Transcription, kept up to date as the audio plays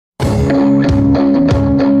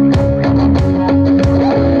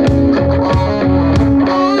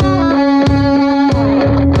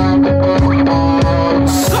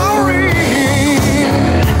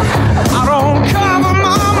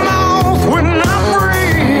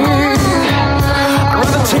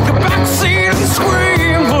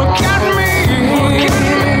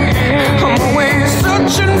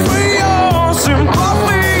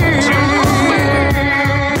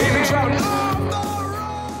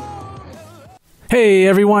Hey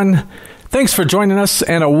everyone, thanks for joining us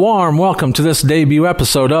and a warm welcome to this debut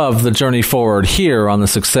episode of The Journey Forward here on the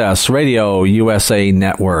Success Radio USA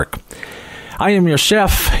Network. I am your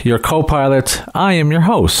chef, your co-pilot, I am your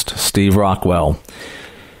host, Steve Rockwell.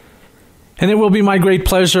 And it will be my great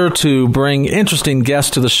pleasure to bring interesting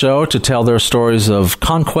guests to the show to tell their stories of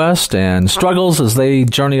conquest and struggles as they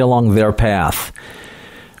journey along their path.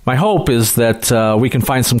 My hope is that we can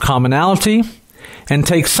find some commonality and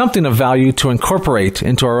take something of value to incorporate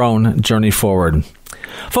into our own journey forward.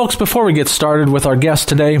 Folks, before we get started with our guest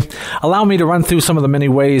today, allow me to run through some of the many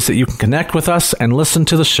ways that you can connect with us and listen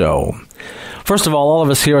to the show. First of all of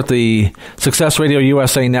us here at the Success Radio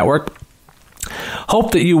USA Network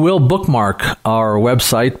hope that you will bookmark our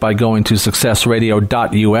website by going to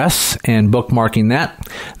successradio.us and bookmarking that.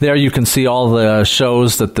 There you can see all the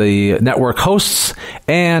shows that the network hosts,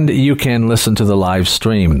 and you can listen to the live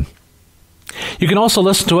stream. You can also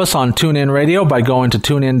listen to us on TuneIn Radio by going to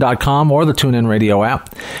tunein.com or the TuneIn Radio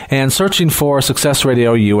app and searching for Success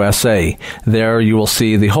Radio USA. There you will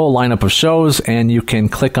see the whole lineup of shows, and you can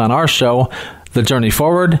click on our show, The Journey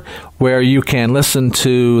Forward, where you can listen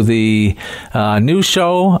to the new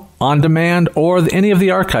show on demand or any of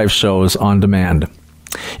the archive shows on demand.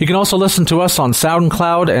 You can also listen to us on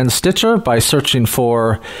SoundCloud and Stitcher by searching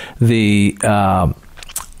for the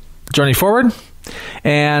Journey Forward.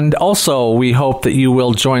 And also, we hope that you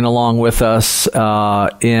will join along with us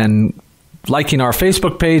in liking our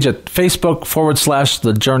Facebook page at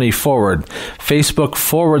Facebook.com/The Journey Forward.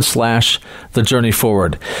 Facebook.com/The Journey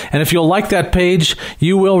Forward. And if you'll like that page,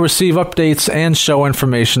 you will receive updates and show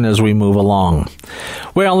information as we move along.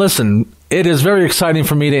 Well, listen, it is very exciting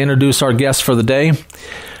for me to introduce our guests for the day,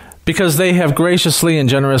 because they have graciously and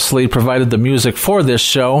generously provided the music for this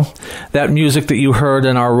show. That music that you heard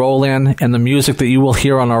in our roll-in and the music that you will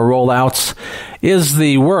hear on our rollouts is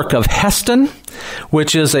the work of Hestyn,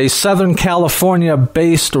 which is a Southern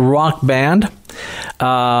California-based rock band.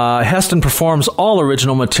 Hestyn performs all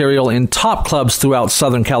original material in top clubs throughout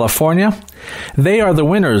Southern California. They are the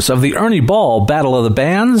winners of the Ernie Ball Battle of the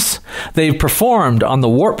Bands. They've performed on the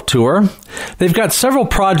Warped Tour. They've got several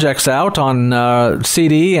projects out on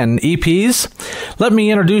CD and EPs. Let me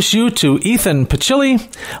introduce you to Ethan Pachilli,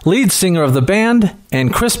 lead singer of the band,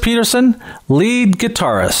 and Chris Peterson, lead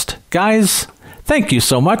guitarist. Guys, thank you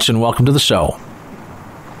so much and welcome to the show.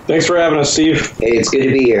 Thanks for having us, Steve. Hey, it's good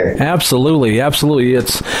to be here. Absolutely. It's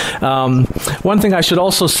one thing I should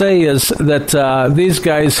also say is that these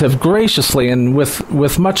guys have graciously, and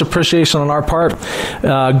with much appreciation on our part,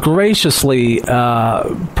 graciously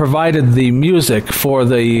provided the music for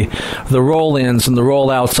the roll-ins and the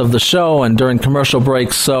rollouts of the show and during commercial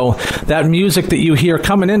breaks. So that music that you hear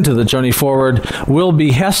coming into the Journey Forward will be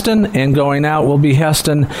Hestyn, and going out will be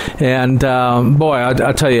Hestyn. And boy,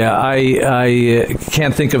 I tell you, I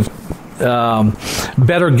can't think of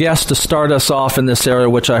better guests to start us off in this area,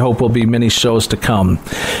 which I hope will be many shows to come.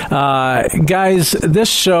 Guys, this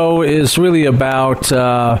show is really about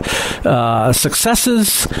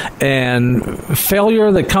successes and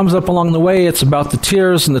failure that comes up along the way. It's about the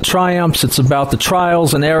tears and the triumphs. It's about the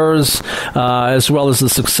trials and errors, as well as the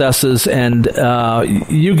successes. And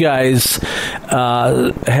you guys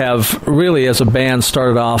have really, as a band,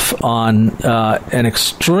 started off on an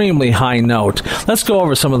extremely high note. Let's go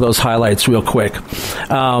over some of those highlights real quick.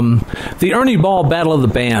 The Ernie Ball Battle of the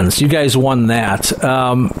Bands, you guys won that.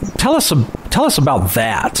 Tell us about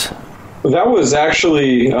that. That was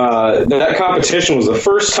actually, that competition was the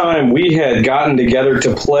first time we had gotten together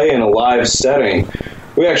to play in a live setting.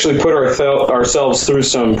 We actually put ourselves through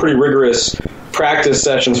some pretty rigorous practice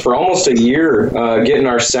sessions for almost a year, getting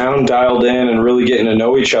our sound dialed in and really getting to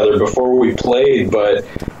know each other before we played. But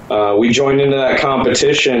we joined into that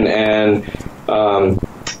competition, and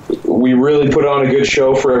we really put on a good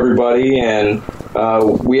show for everybody, and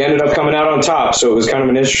we ended up coming out on top. So it was kind of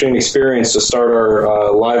an interesting experience to start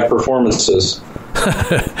our live performances.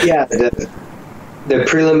 Yeah, the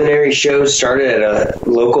preliminary show started at a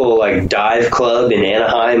local dive club in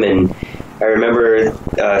Anaheim, and I remember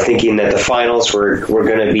thinking that the finals were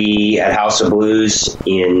going to be at House of Blues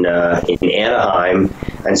in Anaheim,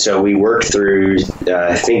 and so we worked through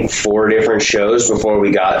I think 4 different shows before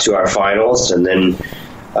we got to our finals, and then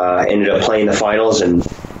ended up playing the finals. And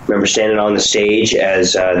remember standing on the stage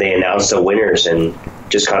as they announced the winners, and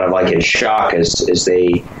just kind of in shock as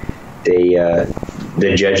the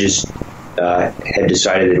judges had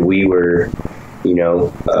decided that we were,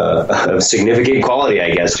 of significant quality,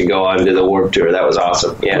 I guess, to go on to the Warped Tour. That was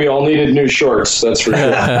awesome. Yeah. We all needed new shorts, that's for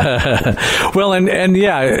sure. Well, and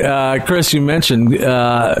yeah, Chris, you mentioned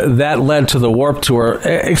that led to the Warped Tour.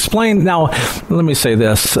 Explain, now, let me say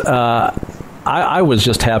this. I was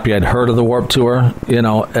just happy I'd heard of the Warped Tour,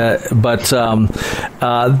 but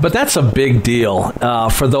that's a big deal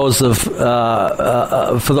for those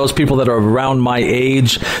people that are around my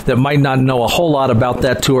age that might not know a whole lot about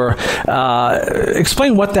that tour.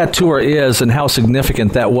 Explain what that tour is and how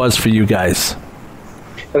significant that was for you guys.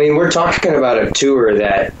 I mean, we're talking about a tour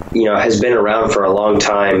that, has been around for a long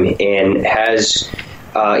time and has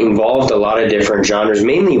involved a lot of different genres,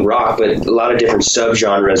 mainly rock, but a lot of different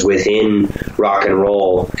subgenres within rock and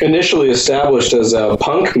roll. Initially established as a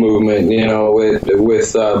punk movement, with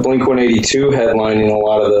Blink-182 headlining a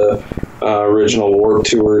lot of the original Warped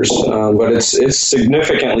Tours, but it's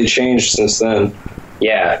significantly changed since then.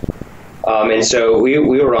 Yeah. And so we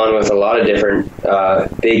were on with a lot of different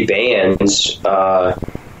big bands,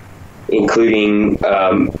 including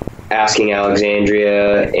Asking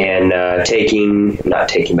Alexandria and not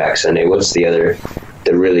Taking Back Sunday. What's the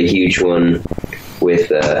really huge one with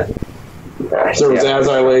there was As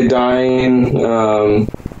I Lay Dying.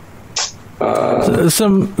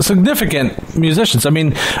 Some significant musicians. I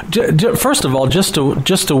mean, first of all, just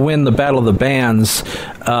to win the Battle of the Bands,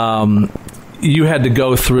 you had to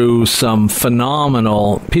go through some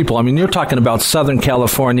phenomenal people. I mean, you're talking about Southern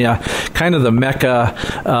California, kind of the mecca,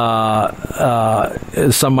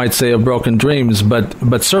 some might say, of broken dreams,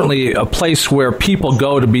 but certainly a place where people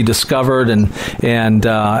go to be discovered and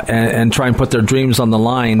try and put their dreams on the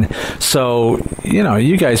line. So,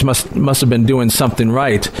 you guys must have been doing something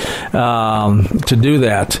right to do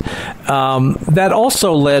that. That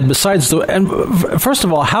also led, besides first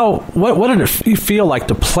of all, what did it feel like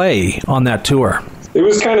to play on that tour? It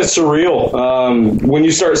was kind of surreal. When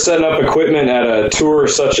you start setting up equipment at a tour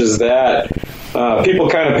such as that, people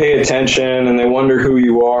kind of pay attention and they wonder who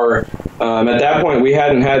you are. At that point, we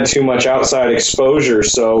hadn't had too much outside exposure,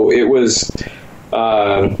 so it was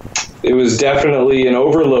definitely an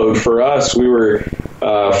overload for us. We were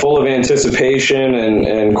full of anticipation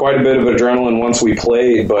and quite a bit of adrenaline once we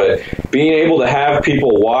played, but being able to have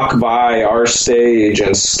people walk by our stage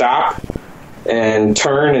and stop and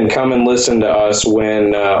turn and come and listen to us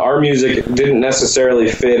when our music didn't necessarily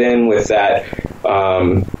fit in with that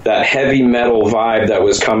heavy metal vibe that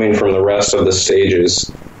was coming from the rest of the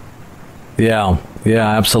stages. Yeah,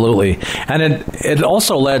 absolutely. And it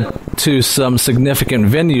also led to some significant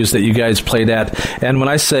venues that you guys played at. And when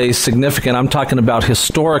I say significant, I'm talking about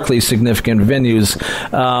historically significant venues.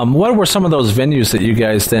 What were some of those venues that you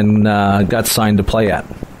guys then got signed to play at?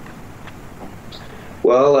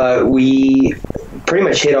 Well, we pretty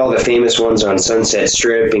much hit all the famous ones on Sunset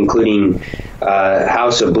Strip, including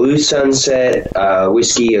House of Blues Sunset,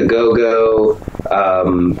 Whiskey A Go-Go,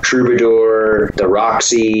 Troubadour, the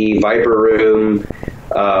Roxy, Viper Room.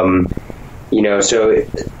 So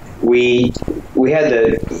we had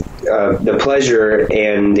the pleasure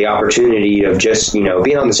and the opportunity of just being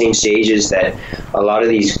on the same stages that a lot of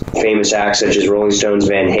these famous acts such as Rolling Stones,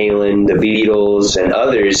 Van Halen, the Beatles, and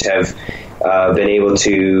others have been able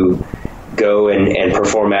to go and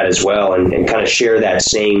perform at as well, and kind of share that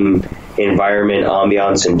same environment,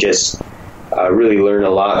 ambiance, and just really learn a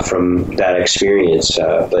lot from that experience.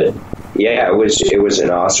 But yeah, it was an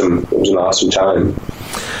awesome time.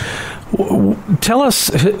 Tell us,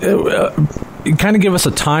 kind of give us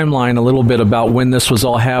a timeline a little bit about when this was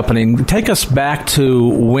all happening. Take us back to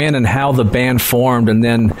when and how the band formed, and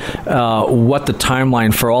then what the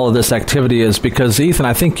timeline for all of this activity is. Because Ethan,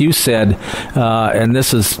 I think you said, and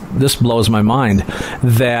this blows my mind,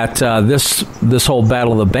 that this whole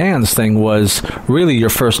Battle of the Bands thing was really your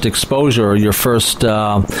first exposure, or your first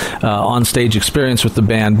on-stage experience with the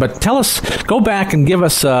band. But go back and give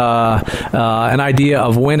us an idea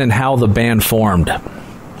of when and how the band formed.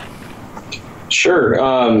 Sure.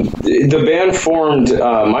 The band formed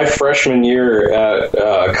my freshman year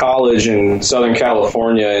at college in Southern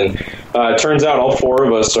California, and it turns out all four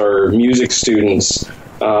of us are music students,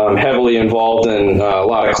 heavily involved in a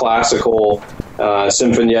lot of classical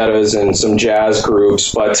sinfoniettas and some jazz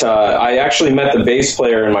groups. But I actually met the bass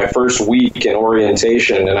player in my first week in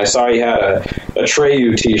orientation, and I saw he had a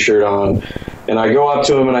Atreyu t-shirt on. And I go up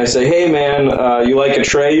to him and I say, "Hey, man, you like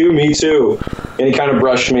Atreyu? Me too." And he kind of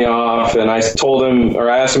brushed me off. And I asked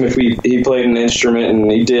him if he played an instrument, and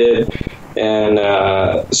he did. And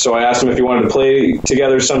so I asked him if he wanted to play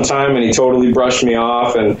together sometime, and he totally brushed me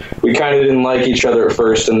off. And we kind of didn't like each other at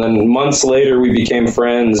first. And then months later, we became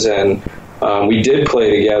friends, and we did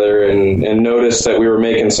play together and noticed that we were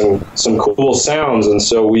making some cool sounds. And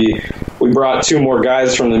so we brought two more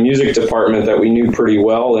guys from the music department that we knew pretty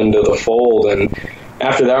well into the fold, and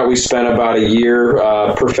after that, we spent about a year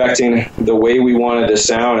perfecting the way we wanted to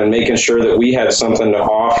sound and making sure that we had something to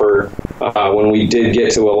offer when we did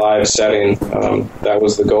get to a live setting. That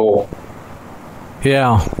was the goal.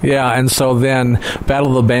 Yeah. And so then Battle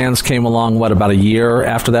of the Bands came along, about a year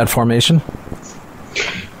after that formation?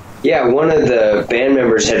 Yeah, one of the band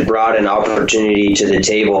members had brought an opportunity to the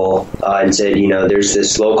table and said, there's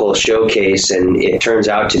this local showcase, and it turns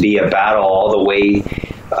out to be a battle all the way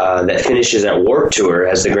that finishes at Warped Tour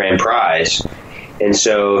as the grand prize. And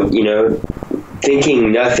so,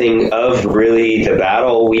 thinking nothing of really the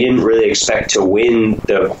battle, we didn't really expect to win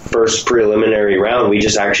the first preliminary round. We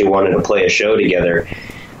just actually wanted to play a show together,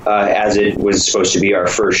 as it was supposed to be our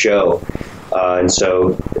first show. And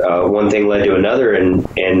so one thing led to another, and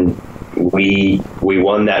we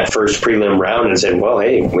won that first prelim round and said, well,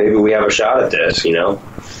 hey, maybe we have a shot at this,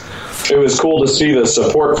 It was cool to see the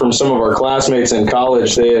support from some of our classmates in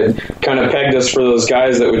college. They had kind of pegged us for those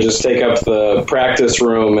guys that would just take up the practice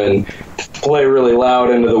room and play really loud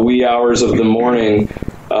into the wee hours of the morning.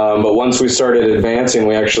 But once we started advancing,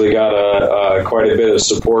 we actually got quite a bit of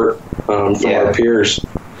support from our peers.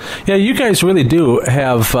 Yeah, you guys really do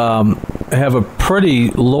have a pretty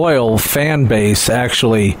loyal fan base,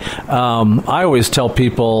 actually. I always tell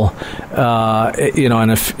people,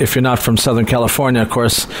 and if you're not from Southern California, of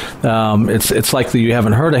course, it's likely you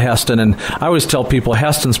haven't heard of Hestyn. And I always tell people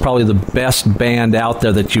Hestyn's probably the best band out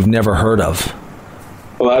there that you've never heard of.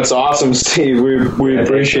 Well, that's awesome, Steve. We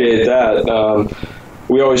appreciate that.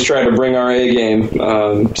 We always try to bring our A game.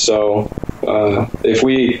 So if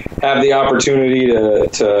we have the opportunity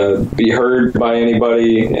to be heard by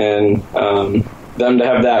anybody and them to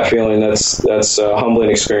have that feeling, that's a humbling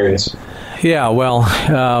experience. Yeah, well,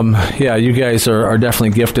 you guys are definitely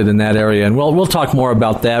gifted in that area, and we'll talk more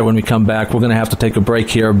about that when we come back. We're going to have to take a break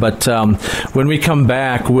here, but when we come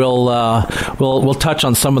back, we'll touch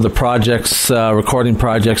on some of the projects, recording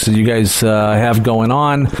projects that you guys have going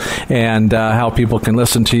on, and how people can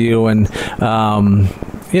listen to you, and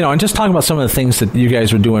and just talk about some of the things that you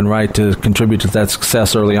guys are doing right to contribute to that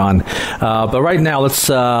success early on. But right now, let's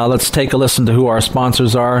take a listen to who our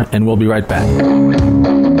sponsors are, and we'll be right back.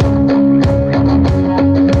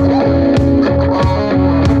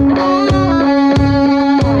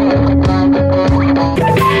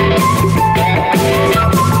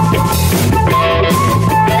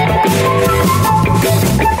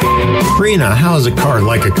 Rena, how is a car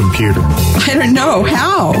like a computer? I don't know.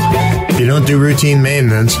 How? If you don't do routine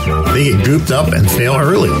maintenance, they get gooped up and fail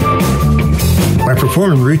early. By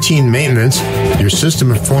performing routine maintenance, your system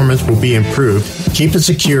performance will be improved, keep it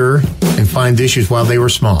secure, and find issues while they were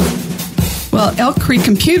small. Well, Elk Creek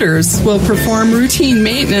Computers will perform routine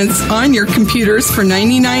maintenance on your computers for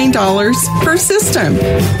 $99 per system.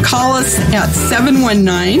 Call us at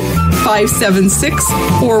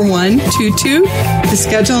 719-576-4122 to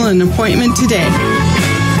schedule an appointment today.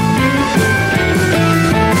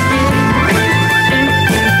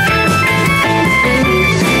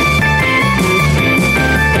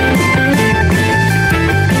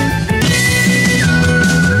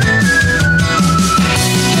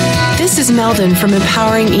 This is Meldon from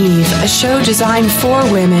Empowering Eve, a show designed for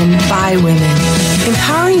women by women.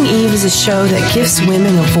 Empowering Eve is a show that gives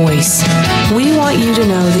women a voice. We want you to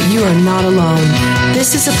know that you are not alone.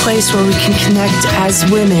 This is a place where we can connect as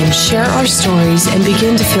women, share our stories, and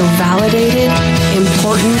begin to feel validated,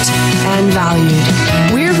 important, and valued.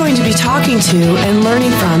 We are going to be talking to and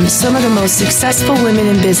learning from some of the most successful women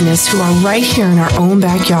in business who are right here in our own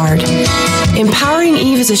backyard. Empowering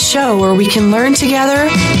Eve is a show where we can learn together,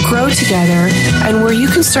 grow together, and where you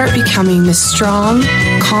can start becoming the strong,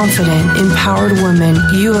 confident, empowered woman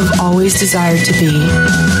you have always desired to be.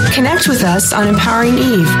 Connect with us on Empowering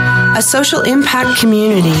Eve, a social impact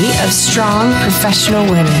community of strong, professional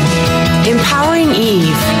women. Empowering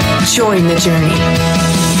Eve. Join the journey.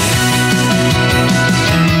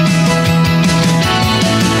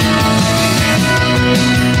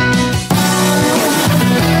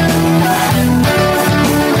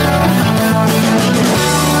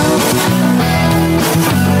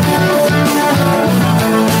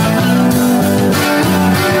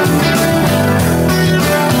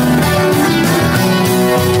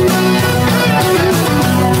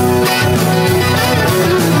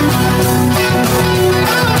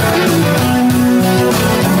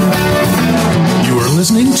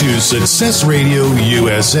 Success Radio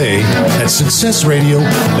USA at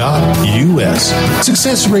successradio.us.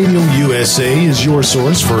 Success Radio USA is your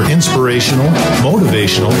source for inspirational,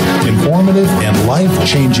 motivational, informative, and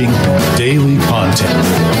life-changing daily content.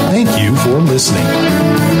 Thank you for listening.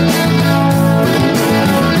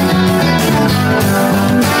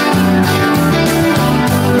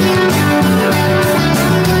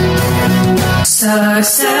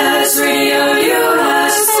 Success Radio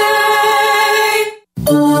USA.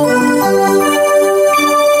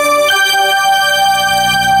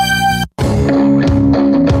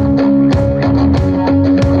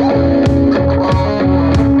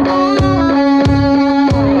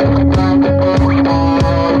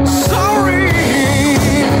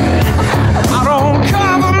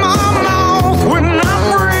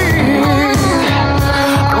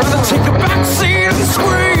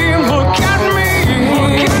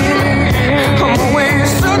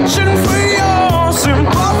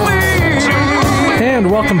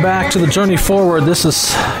 Welcome back to the Journey Forward. This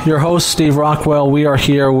is your host, Steve Rockwell. We are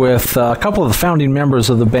here with a couple of the founding members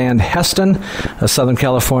of the band Hestyn, a Southern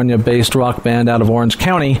California-based rock band out of Orange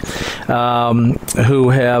County, who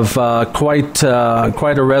have quite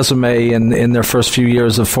a resume in their first few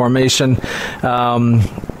years of formation.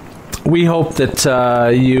 We hope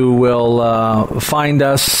that you will find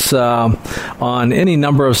us on any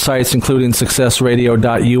number of sites, including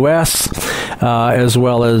successradio.us, as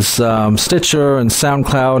well as Stitcher and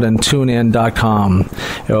SoundCloud and TuneIn.com,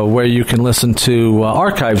 where you can listen to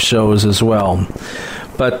archive shows as well.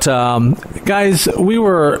 But guys, we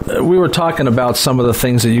were talking about some of the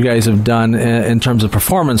things that you guys have done in terms of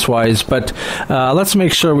performance-wise. But let's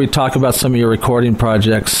make sure we talk about some of your recording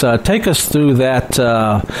projects. Take us through that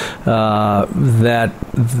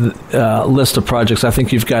list of projects. I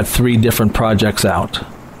think you've got 3 different projects out.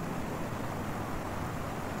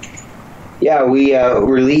 Yeah, we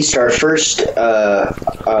released our first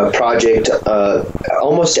project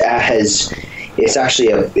almost as.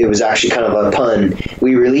 It was actually kind of a pun.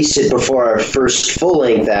 We released it before our first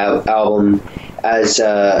full-length album as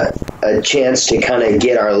a chance to kind of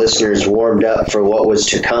get our listeners warmed up for what was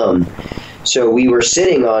to come. So we were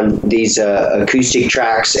sitting on these acoustic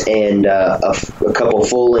tracks and a couple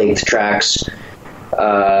full-length tracks,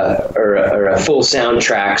 or a full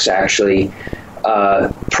soundtracks actually,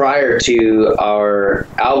 prior to our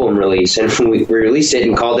album release. And we released it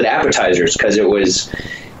and called it Appetizers because it was,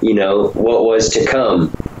 what was to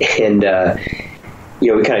come. And, we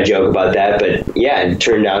kind of joke about that, but yeah, it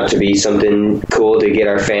turned out to be something cool to get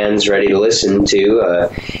our fans ready to listen to.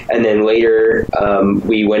 And then later,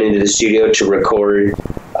 we went into the studio to record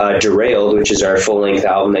Derailed, which is our full-length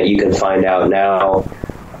album that you can find out now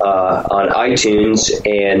on iTunes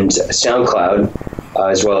and SoundCloud,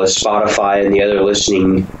 as well as Spotify and the other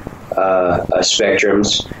listening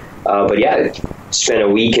spectrums. But yeah, spent a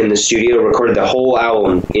week in the studio, recorded the whole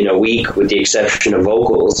album in a week with the exception of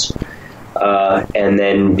vocals, and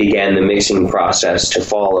then began the mixing process to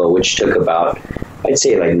follow, which took about, I'd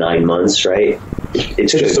say, like 9 months, right?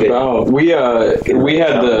 It's just about. We had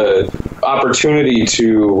the opportunity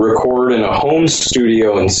to record in a home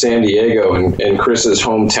studio in San Diego, in Chris's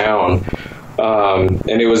hometown.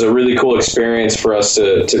 And it was a really cool experience for us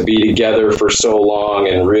to be together for so long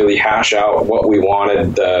and really hash out what we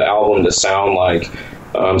wanted the album to sound like.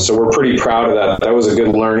 So we're pretty proud of that. That was a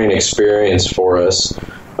good learning experience for us.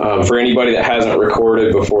 For anybody that hasn't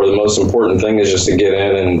recorded before, the most important thing is just to get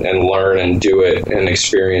in and learn and do it and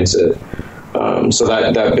experience it. So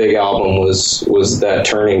that big album was that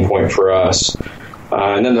turning point for us.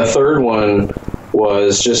 And then the third one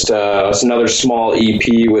was just another small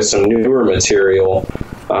EP with some newer material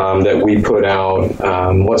that we put out.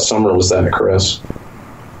 What summer was that, Chris?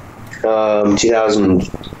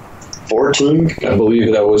 2014. I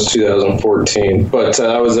believe that was 2014. But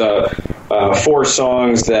that was 4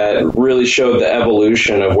 songs that really showed the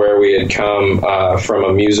evolution of where we had come from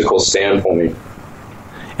a musical standpoint.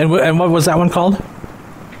 And what was that one called?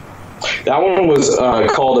 That one was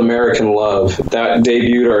called American Love. That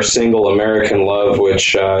debuted our single American Love,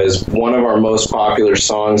 which is one of our most popular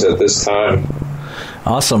songs at this time.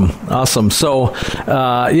 Awesome. So,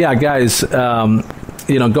 yeah, guys,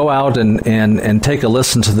 go out and take a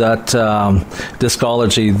listen to that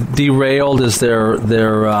discology. Derailed is their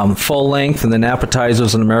full length, and then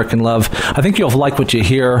Appetizers and American Love. I think you'll like what you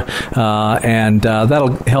hear, and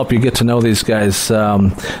that'll help you get to know these guys,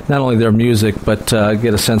 not only their music, but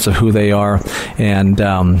get a sense of who they are. And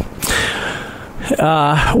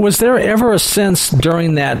was there ever a sense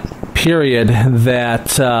during that period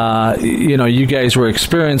that you guys were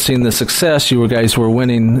experiencing the success, you guys were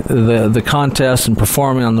winning the contest and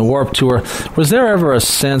performing on the Warped Tour? Was there ever a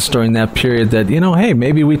sense during that period that hey,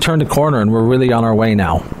 maybe we turned a corner and we're really on our way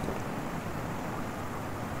now?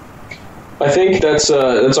 I think that's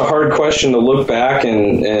a hard question to look back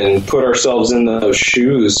and put ourselves in those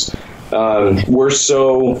shoes. We're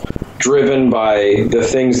so driven by the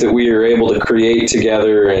things that we are able to create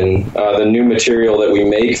together and the new material that we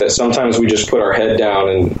make that sometimes we just put our head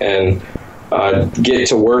down and get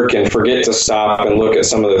to work and forget to stop and look at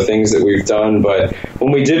some of the things that we've done. But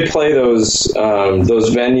when we did play those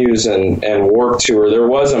venues and Warped Tour, there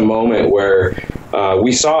was a moment where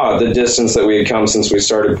we saw the distance that we had come since we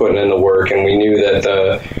started putting in the work, and we knew that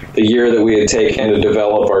the year that we had taken to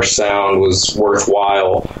develop our sound was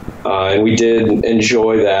worthwhile. And we did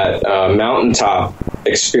enjoy that mountaintop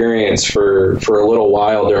experience for a little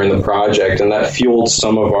while during the project, and that fueled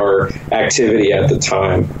some of our activity at the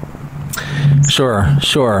time.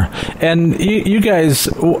 Sure. And you guys,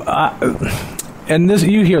 and this,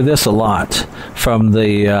 you hear this a lot from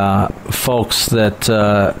the folks that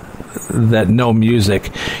know music.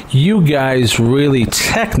 You guys really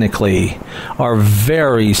technically are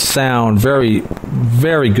very sound, very,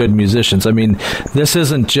 very good musicians. I mean, this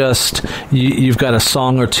isn't just you've got a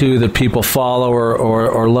song or two that people follow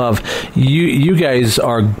or love. You guys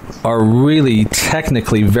are really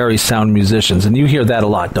technically very sound musicians, and you hear that a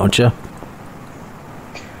lot, don't you?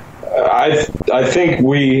 I think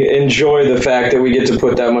we enjoy the fact that we get to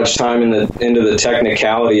put that much time into the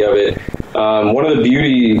technicality of it. One of the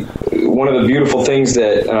beautiful things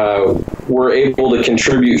that we're able to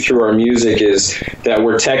contribute through our music is that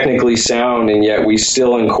we're technically sound, and yet we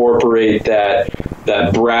still incorporate that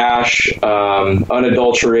brash,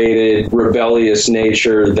 unadulterated, rebellious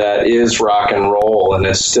nature that is rock and roll, and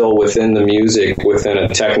is still within the music, within a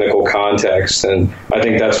technical context. And I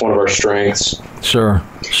think that's one of our strengths. Sure.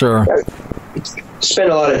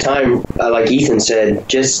 Spend a lot of time, like Ethan said,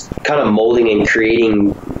 just kind of molding and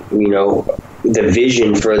creating, the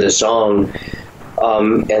vision for the song,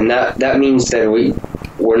 and that means that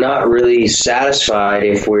we're not really satisfied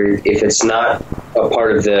if it's not a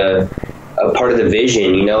part of the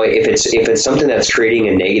vision. If it's something that's creating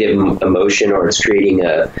a negative emotion, or it's creating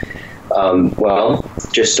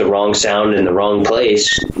just the wrong sound in the wrong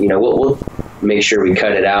place, we'll make sure we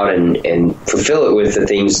cut it out and fulfill it with the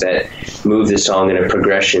things that move the song in a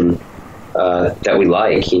progression that we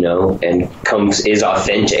like, and is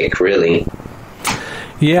authentic, really.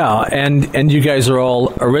 Yeah, and you guys are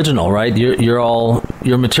all original, right? Your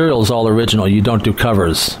material is all original. You don't do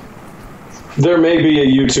covers. There may be a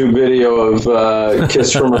YouTube video of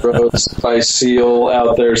Kiss from a Rose by Seal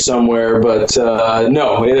out there somewhere, but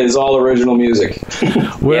no, it is all original music.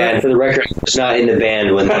 And for the record, I was not in the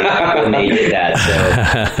band when they did that.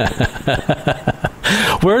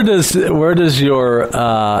 So. Where does your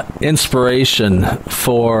inspiration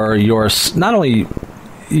for not only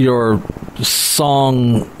your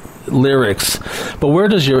song lyrics, but where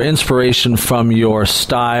does your inspiration from your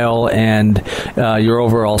style and your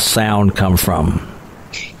overall sound come from?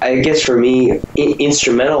 I guess for me,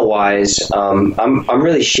 instrumental wise, I'm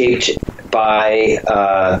really shaped by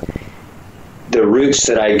the roots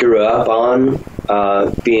that I grew up on,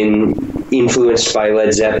 being influenced by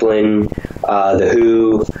Led Zeppelin, The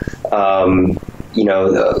Who, a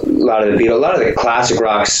lot of the Beatles, a lot of the classic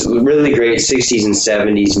rocks, really great 60s and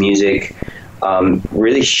 70s music.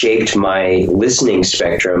 Really shaped my listening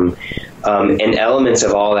spectrum, and elements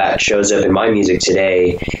of all that shows up in my music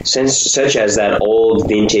today, such as that old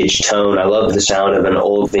vintage tone. I love the sound of an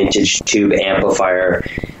old vintage tube amplifier,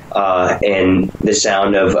 and the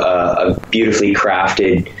sound of a beautifully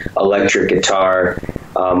crafted electric guitar.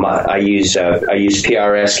 I use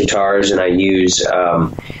PRS guitars, and I use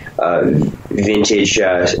vintage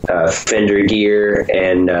Fender gear,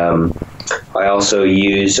 and I also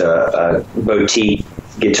use a boutique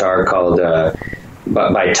guitar called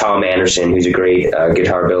by Tom Anderson, who's a great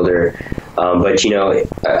guitar builder. But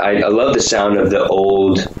I love the sound of the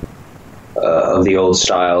old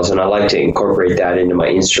styles, and I like to incorporate that into my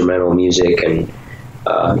instrumental music. And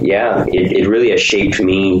it really has shaped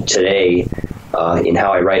me today in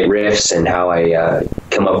how I write riffs and how I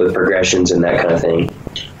come up with progressions and that kind of thing.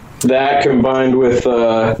 That combined with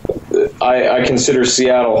I consider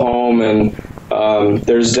Seattle home, and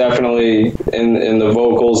there's definitely in the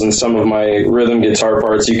vocals and some of my rhythm guitar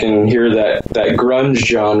parts, you can hear that grunge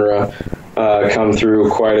genre come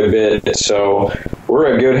through quite a bit. So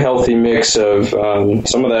we're a good healthy mix of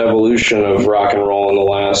some of the evolution of rock and roll in the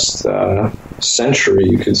last century,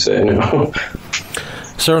 you could say.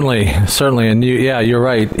 Certainly, and you're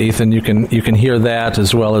right, Ethan. You can hear that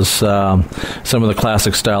as well as some of the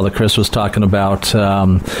classic style that Chris was talking about.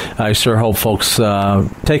 I sure hope folks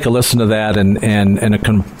take a listen to that and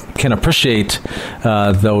can appreciate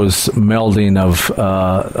those melding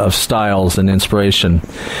of styles and inspiration.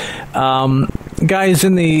 Guys,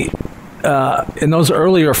 in those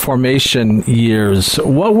earlier formation years,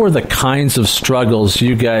 what were the kinds of struggles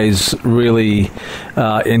you guys really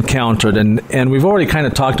encountered? And we've already kind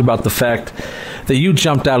of talked about the fact you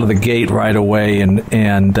jumped out of the gate right away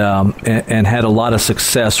and had a lot of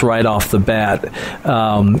success right off the bat.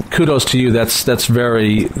 Kudos to you. That's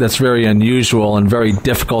very unusual and very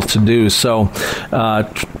difficult to do. So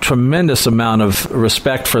tremendous amount of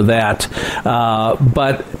respect for that.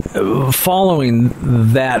 But following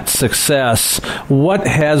that success, what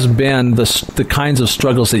has been the kinds of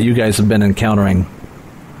struggles that you guys have been encountering?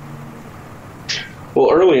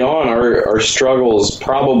 Well, early on, our struggles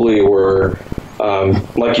probably were,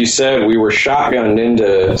 like you said, we were shotgunned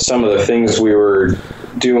into some of the things we were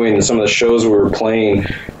doing, some of the shows we were playing,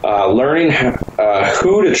 learning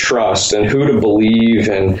who to trust and who to believe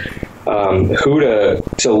and who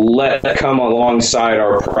to let come alongside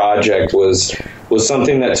our project was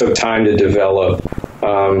something that took time to develop.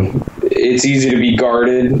 It's easy to be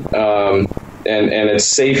guarded, and it's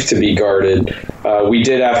safe to be guarded. We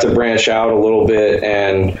did have to branch out a little bit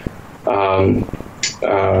and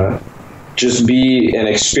just be and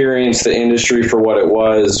experience the industry for what it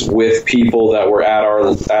was with people that were at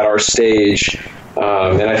our stage.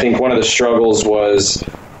 And I think one of the struggles was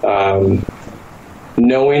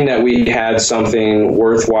knowing that we had something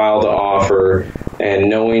worthwhile to offer, and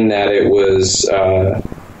knowing that it was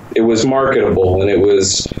marketable, and it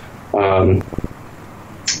was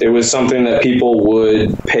something that people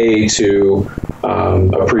would pay to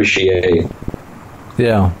appreciate.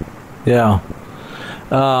 Yeah.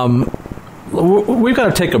 We've got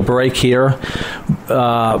to take a break here,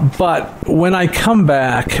 but when I come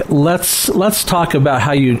back, let's talk about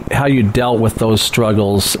how you dealt with those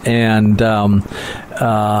struggles, and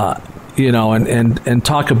and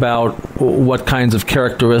talk about what kinds of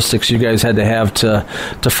characteristics you guys had to have to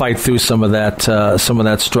fight through some of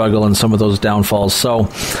that struggle and some of those downfalls. So,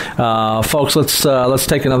 folks, let's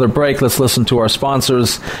take another break. Let's listen to our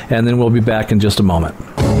sponsors, and then we'll be back in just a moment.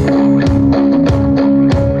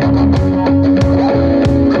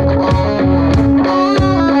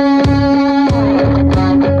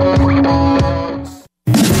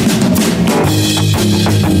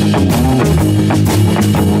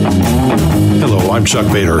 I'm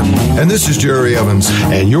Chuck Bader. And this is Jerry Evans.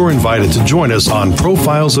 And you're invited to join us on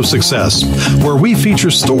Profiles of Success, where we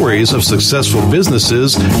feature stories of successful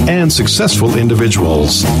businesses and successful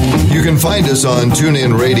individuals. You can find us on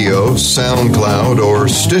TuneIn Radio, SoundCloud, or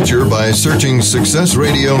Stitcher by searching Success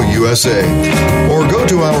Radio USA. Or go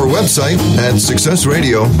to our website at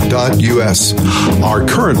successradio.us. Our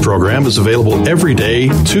current program is available every day,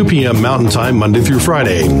 2 p.m. Mountain Time, Monday through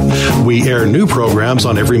Friday. We air new programs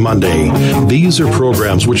on every Monday. These are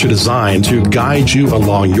programs which are designed to guide you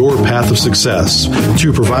along your path of success,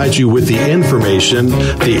 to provide you with the information,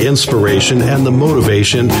 the inspiration, and the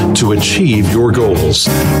motivation to achieve your goals.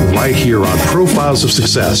 Right here on Profiles of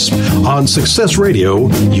Success on Success Radio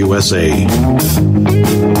USA.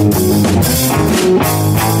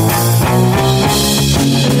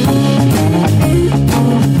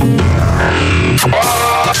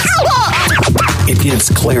 It gives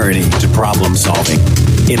clarity to problem solving.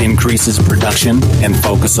 It increases production and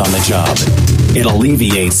focus on the job. It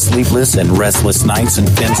alleviates sleepless and restless nights and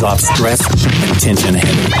fends off stress and tension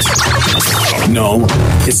headaches. No,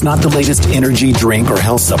 it's not the latest energy drink or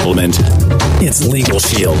health supplement. It's Legal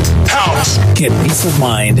Shield. Get peace of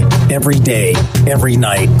mind every day, every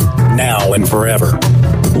night, now and forever.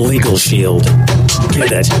 Legal Shield.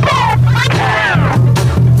 Get it.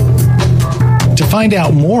 To find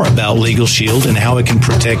out more about Legal Shield and how it can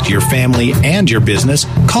protect your family and your business,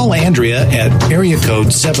 call Andrea at area code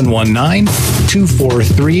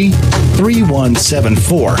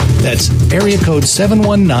 719-243-3174. That's area code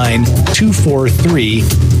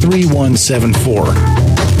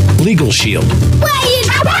 719-243-3174. Legal Shield.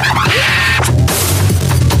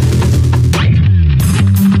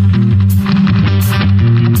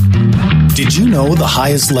 Did you know the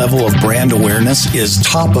highest level of brand awareness is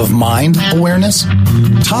top-of-mind awareness?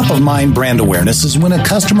 Top-of-mind brand awareness is when a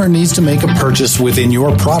customer needs to make a purchase within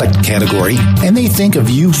your product category and they think of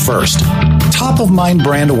you first. Top-of-mind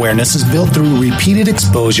brand awareness is built through repeated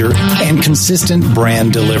exposure and consistent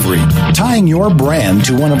brand delivery. Tying your brand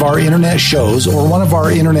to one of our internet shows or one of our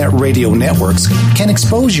internet radio networks can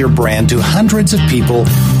expose your brand to hundreds of people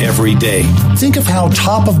every day. Think of how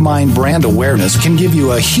top-of-mind brand awareness can give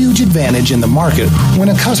you a huge advantage in the market when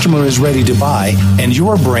a customer is ready to buy and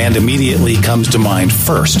your brand immediately comes to mind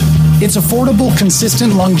first. It's affordable,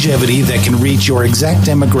 consistent longevity that can reach your exact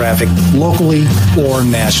demographic locally or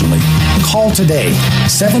nationally. Call today,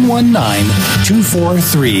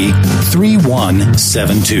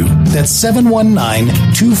 719-243-3172. That's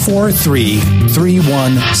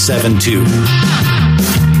 719-243-3172.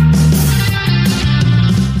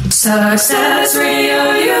 Success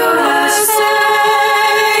Radio USA.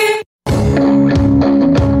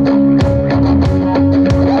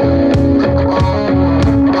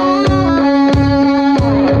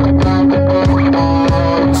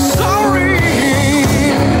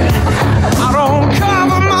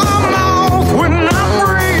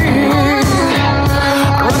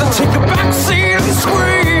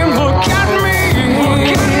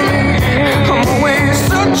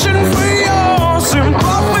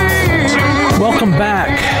 Welcome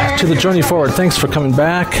back to the Journey Forward. Thanks for coming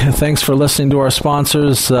back. Thanks for listening to our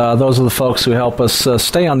sponsors. Those are the folks who help us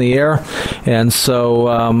stay on the air. And so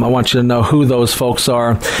I want you to know who those folks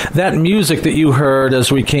are. That music that you heard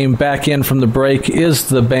as we came back in from the break is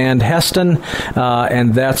the band Hestyn,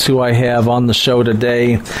 and that's who I have on the show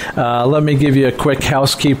today. Let me give you a quick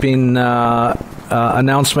housekeeping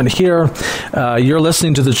announcement here. You're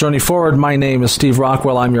listening to The Journey Forward. My name is Steve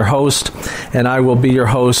Rockwell. I'm your host, and I will be your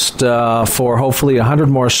host for hopefully 100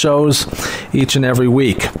 more shows each and every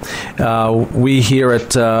week. We here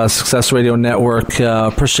at Success Radio Network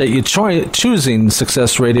appreciate you choosing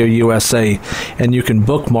Success Radio USA, and you can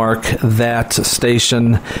bookmark that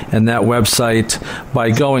station and that website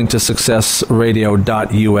by going to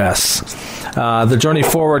successradio.us. The Journey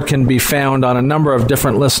Forward can be found on a number of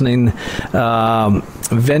different listening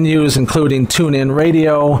venues, including TuneIn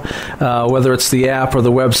Radio, whether it's the app or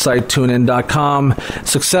the website, tunein.com.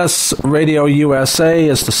 Success Radio USA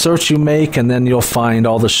is the search you make, and then you'll find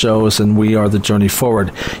all the shows, and we are the Journey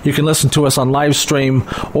Forward. You can listen to us on live stream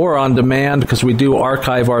or on demand, because we do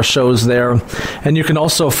archive our shows there. And you can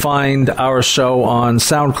also find our show on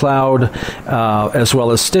SoundCloud as well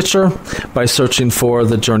as Stitcher by searching for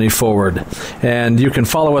The Journey Forward. And you can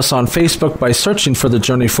follow us on Facebook by searching for The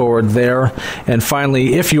Journey Forward there. And finally,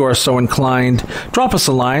 if you are so inclined, drop us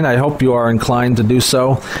a line. I hope you are inclined to do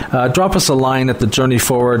so. Drop us a line at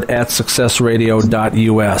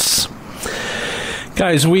thejourneyforward@successradio.us.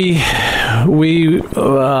 Guys, we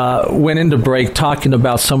went into break talking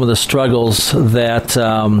about some of the struggles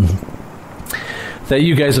that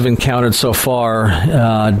you guys have encountered so far,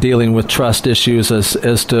 dealing with trust issues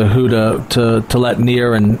as to who to let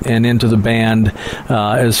near and into the band,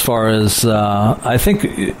 as far as I think,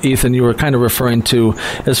 Ethan, you were kind of referring to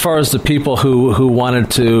as far as the people who wanted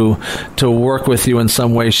to work with you in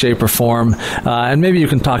some way, shape, or form, and maybe you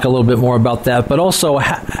can talk a little bit more about that. But also,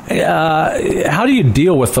 how do you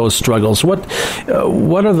deal with those struggles? What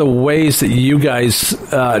are the ways that you guys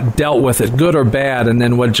dealt with it, good or bad, and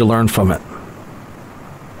then what did you learn from it?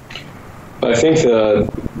 I think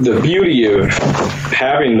the beauty of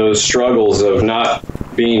having those struggles of not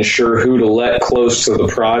being sure who to let close to the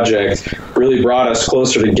project really brought us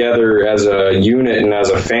closer together as a unit and as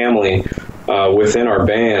a family within our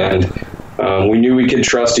band. We knew we could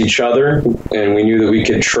trust each other, and we knew that we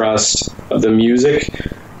could trust the music,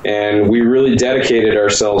 and we really dedicated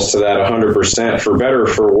ourselves to that 100%. For better or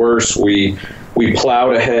for worse, we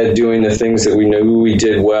plowed ahead doing the things that we knew we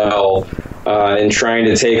did well, and trying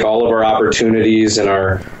to take all of our opportunities and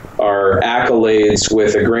our accolades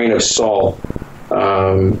with a grain of salt.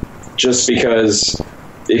 Just because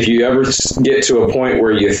if you ever get to a point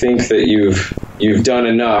where you think that you've done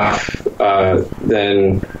enough,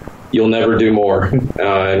 then you'll never do more.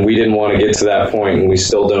 And we didn't want to get to that point, and we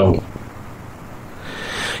still don't.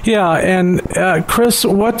 Yeah, and Chris,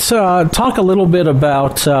 talk a little bit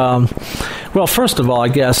about, well, first of all, I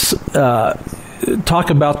guess, talk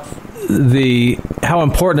about how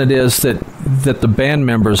important it is that the band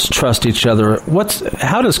members trust each other.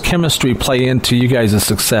 How does chemistry play into you guys'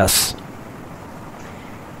 success?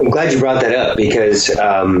 I'm glad you brought that up, because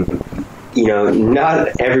not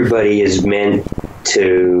everybody is meant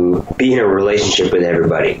to be in a relationship with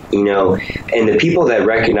everybody, and the people that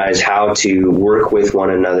recognize how to work with one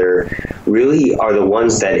another really are the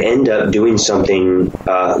ones that end up doing something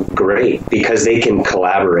great, because they can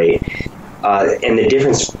collaborate. And the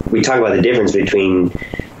difference, we talk about the difference between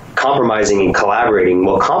compromising and collaborating.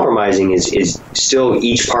 Well, compromising is still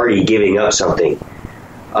each party giving up something.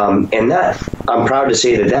 And that, I'm proud to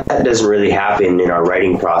say that doesn't really happen in our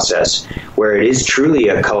writing process, where it is truly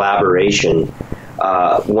a collaboration.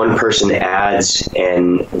 One person adds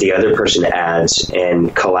and the other person adds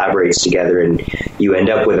and collaborates together, and you end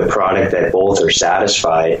up with a product that both are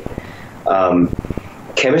satisfied.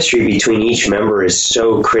 Chemistry between each member is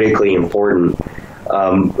so critically important.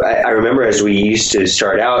 I remember as we used to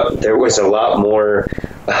start out, there was a lot more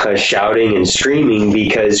shouting and screaming,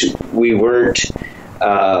 because we weren't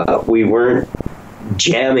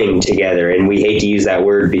jamming together. And we hate to use that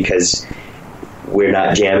word, because we're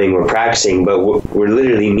not jamming, we're practicing, but we're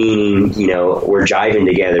literally meaning, we're jiving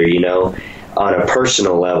together, on a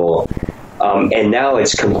personal level. And now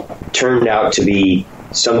it's turned out to be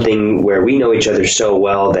something where we know each other so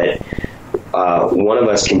well that one of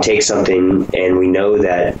us can take something and we know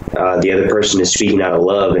that the other person is speaking out of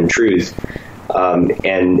love and truth.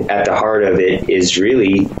 And at the heart of it is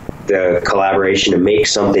really the collaboration to make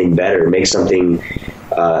something better, make something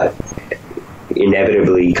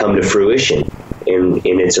inevitably come to fruition in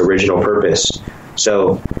its original purpose.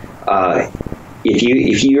 So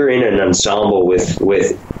if you're in an ensemble with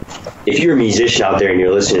if you're a musician out there and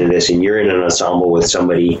you're listening to this and you're in an ensemble with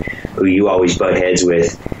somebody who you always butt heads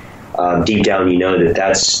with, deep down you know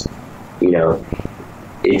that's,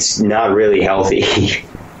 it's not really healthy.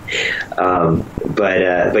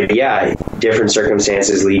 But yeah, different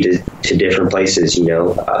circumstances lead to different places,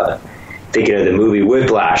 thinking of the movie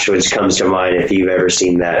Whiplash, which comes to mind if you've ever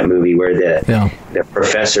seen that movie, where the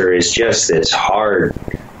professor is just this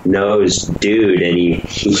hard-nosed dude, and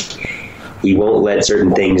he won't let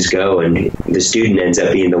certain things go, and the student ends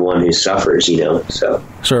up being the one who suffers, so.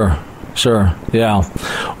 Sure. Yeah.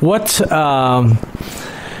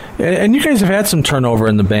 And you guys have had some turnover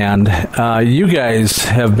in the band. You guys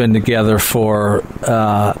have been together for,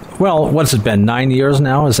 what's it been, 9 years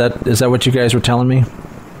now? Is that what you guys were telling me?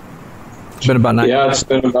 It's been about 9 years. Yeah, it's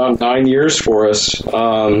been about 9 years for us.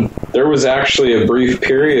 There was actually a brief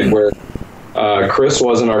period where Chris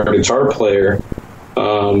wasn't our guitar player.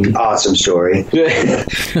 Awesome story.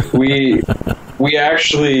 We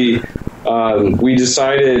actually we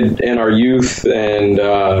decided in our youth and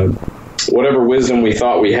whatever wisdom we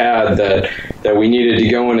thought we had that we needed to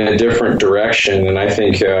go in a different direction. And I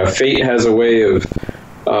think fate has a way of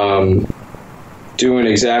doing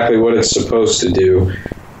exactly what it's supposed to do.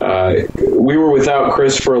 We were without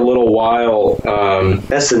Chris for a little while.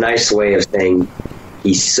 That's the nice way of saying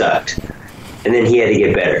he sucked, and then he had to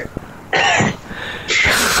get better.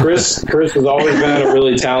 Chris has always been a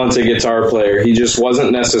really talented guitar player. He just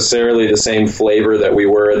wasn't necessarily the same flavor that we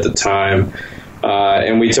were at the time.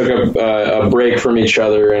 And we took a break from each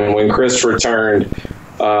other. And when Chris returned,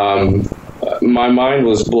 my mind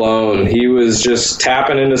was blown. He was just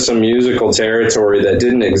tapping into some musical territory that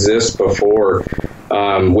didn't exist before,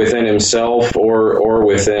 within himself or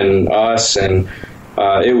within us. And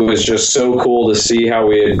it was just so cool to see how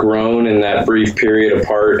we had grown in that brief period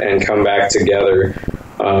apart and come back together.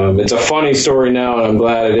 It's a funny story now, and I'm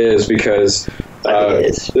glad it is, because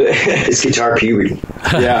it's guitar puberty.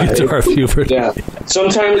 Yeah, guitar puberty. Yeah.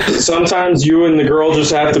 Sometimes you and the girl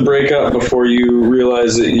just have to break up before you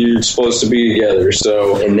realize that you're supposed to be together.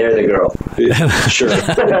 So, and they're the girl. Sure.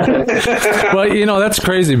 Well, that's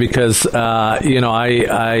crazy because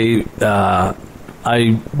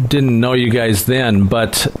I didn't know you guys then,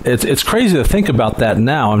 but it's crazy to think about that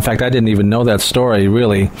now. In fact, I didn't even know that story,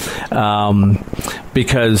 really,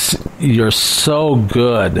 because you're so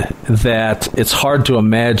good that it's hard to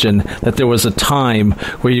imagine that there was a time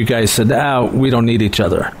where you guys said, we don't need each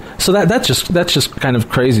other. So that's just kind of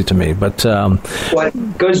crazy to me. But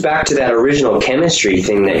it goes back to that original chemistry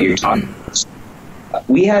thing that you're talking about.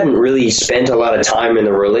 We hadn't really spent a lot of time in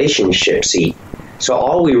the relationship seat. So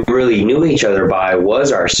all we really knew each other by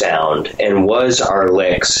was our sound and was our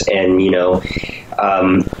licks. And,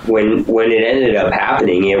 when it ended up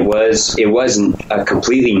happening, it wasn't a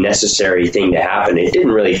completely necessary thing to happen. It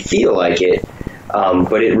didn't really feel like it,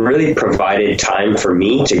 but it really provided time for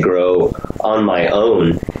me to grow on my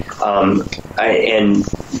own. And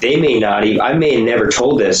they may not even, I may have never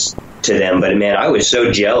told this to them, but man, I was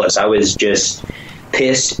so jealous. I was just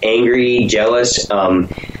pissed, angry, jealous.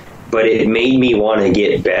 But it made me want to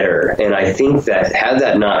get better. And I think that had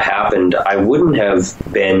that not happened, I wouldn't have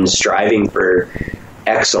been striving for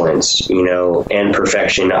excellence, and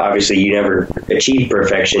perfection. Obviously, you never achieve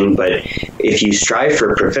perfection, but if you strive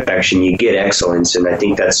for perfection, you get excellence. And I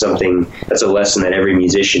think that's a lesson that every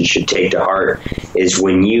musician should take to heart, is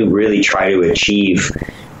when you really try to achieve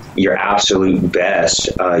your absolute best,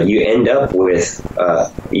 you end up with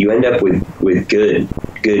good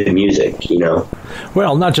music,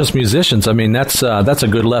 Well, not just musicians. I mean, that's a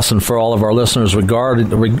good lesson for all of our listeners,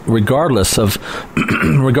 regardless of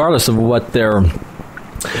what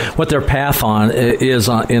their path is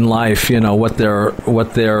in life. What their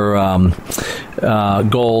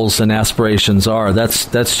goals and aspirations are.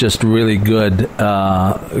 That's just really good.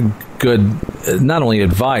 Good, not only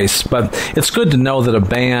advice, but it's good to know that a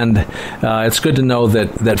band, it's good to know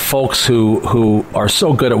that folks who are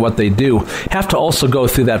so good at what they do have to also go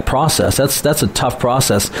through that process. That's a tough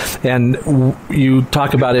process. And you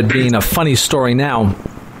talk about it being a funny story now,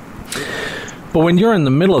 but when you're in the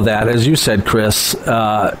middle of that, as you said, Chris,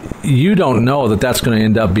 you don't know that that's going to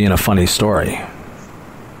end up being a funny story.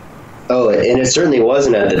 Oh, and it certainly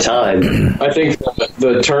wasn't at the time. I think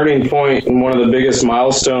the turning point and one of the biggest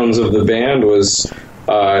milestones of the band was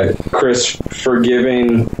Chris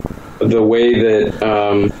forgiving the way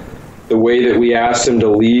that we asked him to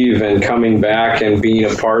leave and coming back and being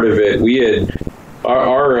a part of it. We had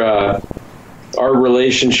our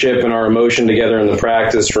relationship and our emotion together in the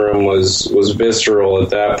practice room was visceral at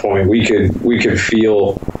that point. We could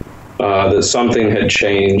feel that something had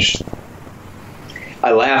changed.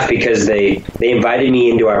 I laugh because they invited me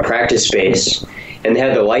into our practice space and they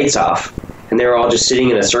had the lights off and they were all just sitting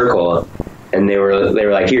in a circle and they were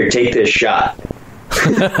like, "Here, take this shot."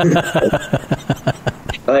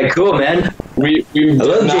 I'm like, cool, man. We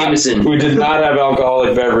love Jameson. We did not have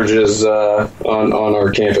alcoholic beverages on our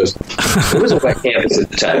campus. It was a wet campus at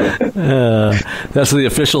the time. That's the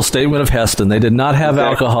official statement of Hestyn. They did not have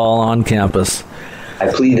alcohol on campus. I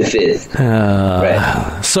plead the fifth.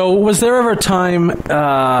 Right. So was there ever a time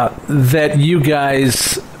that you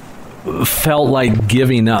guys felt like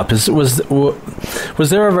giving up? Was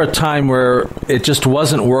there ever a time where it just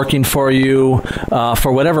wasn't working for you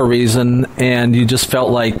for whatever reason, and you just felt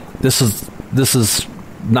like this is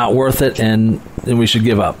not worth it, and we should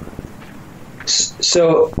give up?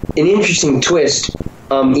 So an interesting twist.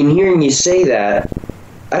 In hearing you say that,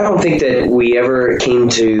 I don't think that we ever came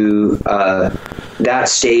to that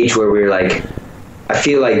stage where we were like, I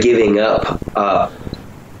feel like giving up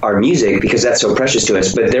our music because that's so precious to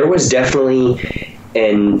us. But there was definitely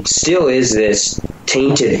and still is this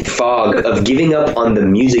tainted fog of giving up on the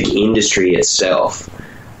music industry itself.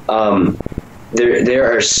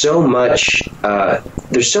 There are so much.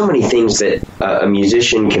 There's so many things that a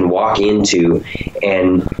musician can walk into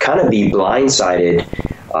and kind of be blindsided.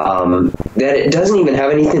 That it doesn't even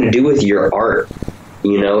have anything to do with your art.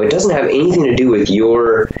 It doesn't have anything to do with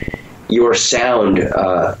your sound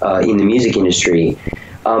in the music industry.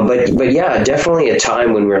 But yeah, definitely a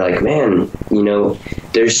time when we're like, man,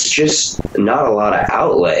 there's just not a lot of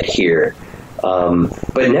outlet here.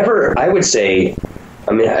 But never, I would say,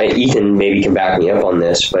 Ethan maybe can back me up on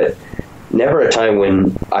this, but never a time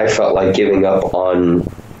when I felt like giving up on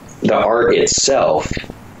the art itself.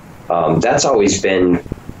 That's always been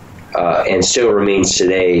and still remains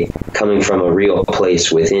today, coming from a real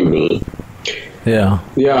place within me. Yeah.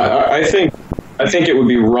 I think it would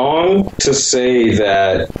be wrong to say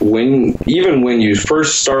that even when you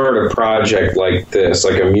first start a project like this,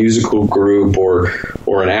 like a musical group or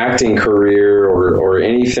an acting career or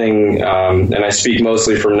anything, and I speak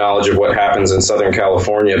mostly from knowledge of what happens in Southern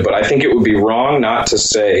California, but I think it would be wrong not to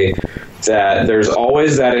say that there's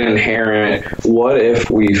always that inherent, what if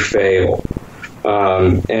we fail?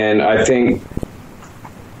 And I think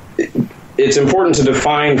it's important to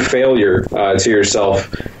define failure to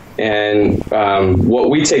yourself. And what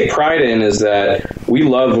we take pride in is that we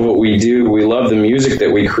love what we do. We love the music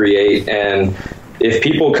that we create. And if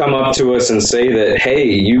people come up to us and say that, hey,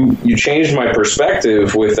 you changed my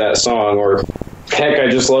perspective with that song, or heck, I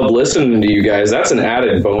just love listening to you guys, that's an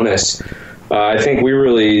added bonus. I think we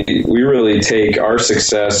really take our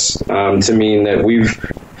success to mean that we've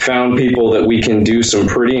found people that we can do some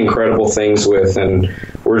pretty incredible things with, and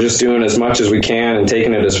we're just doing as much as we can and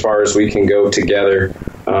taking it as far as we can go together.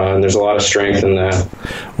 And there's a lot of strength in that.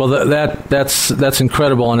 Well, that's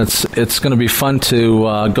incredible, and it's going to be fun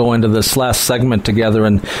to go into this last segment together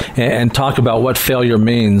and talk about what failure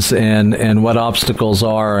means and what obstacles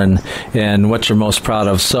are and what you're most proud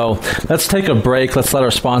of. So let's take a break. Let's let our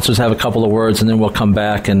sponsors have a couple of words, and then we'll come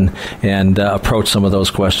back and approach some of those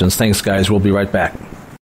questions. Thanks, guys. We'll be right back.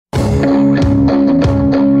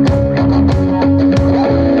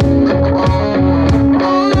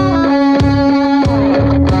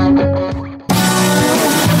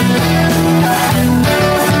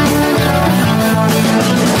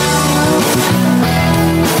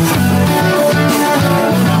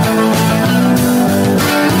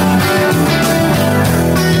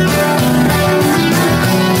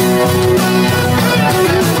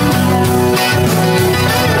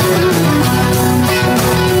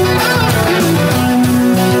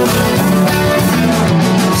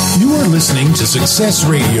 Success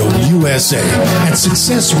Radio USA at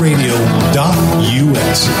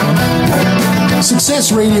successradio.us.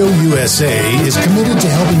 Success Radio USA is committed to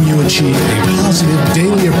helping you achieve a positive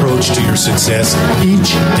daily approach to your success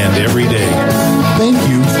each and every day. Thank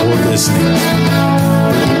you for listening.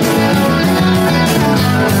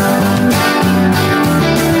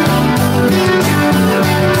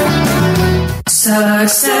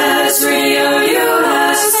 Success Radio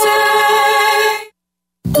USA.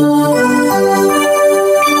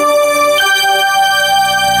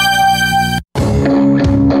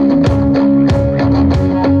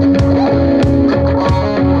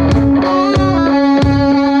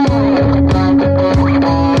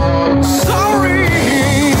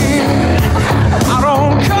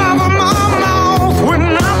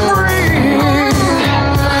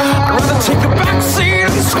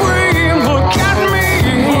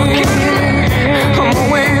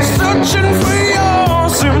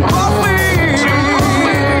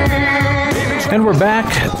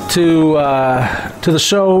 to the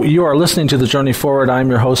show. You are listening to The Journey Forward. I'm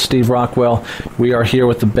your host, Steve Rockwell. We are here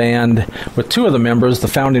with the band, with two of the members, the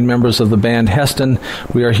founding members of the band Hestyn.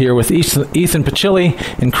 We are here with Ethan Pachilli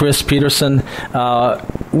and Chris Peterson.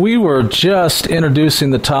 We were just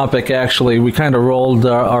introducing the topic, actually. We kind of rolled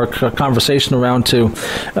our conversation around to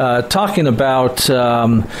talking about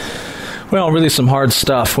really some hard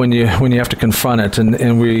stuff when you have to confront it,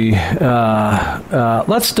 and we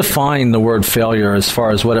let's define the word failure as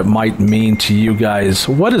far as what it might mean to you guys.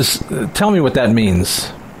 Tell me what that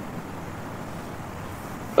means.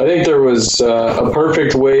 I think there was a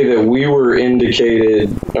perfect way that we were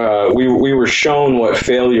indicated. We were shown what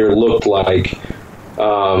failure looked like.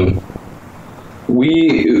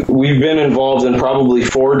 We've been involved in probably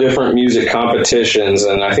 4 different music competitions,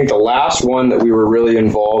 and I think the last one that we were really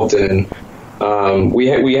involved in,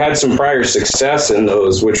 we had some prior success in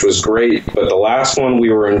those, which was great, but the last one we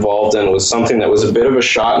were involved in was something that was a bit of a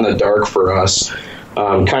shot in the dark for us.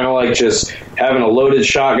 Kind of like just having a loaded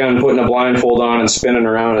shotgun, putting a blindfold on and spinning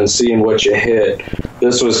around and seeing what you hit.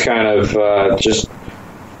 This was kind of just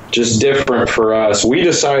different for us. We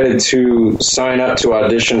decided to sign up to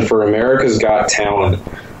audition for America's Got Talent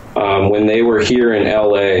when they were here in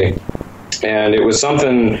LA. And it was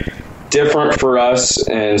something different for us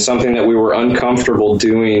and something that we were uncomfortable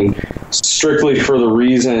doing, strictly for the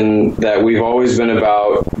reason that we've always been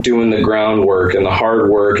about doing the groundwork and the hard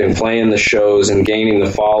work and playing the shows and gaining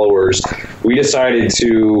the followers. We decided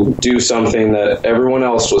to do something that everyone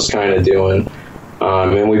else was kind of doing.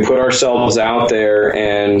 And we put ourselves out there,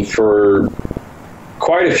 and for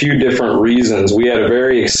quite a few different reasons. We had a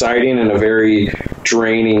very exciting and a very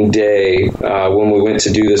draining day when we went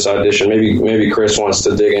to do this audition. Maybe Chris wants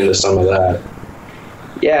to dig into some of that.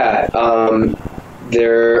 Yeah,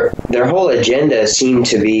 their whole agenda seemed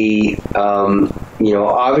to be,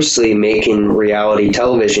 obviously making reality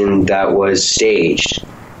television that was staged.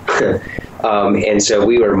 And so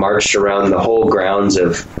we were marched around the whole grounds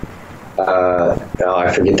of,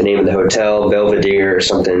 I forget the name of the hotel, Belvedere or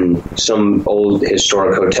something, some old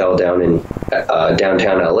historic hotel down in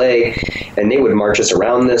downtown LA, and they would march us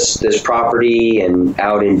around this property and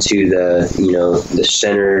out into the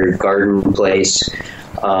center garden place.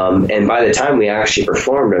 And by the time we actually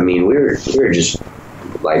performed, I mean, we were just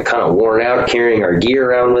like kind of worn out carrying our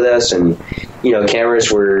gear around with us, and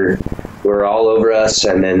cameras were all over us,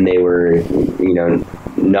 and then they were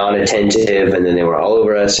non-attentive, and then they were all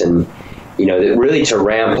over us, and really to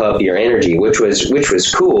ramp up your energy, which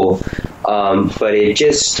was cool, but it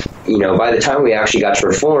just by the time we actually got to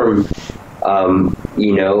perform,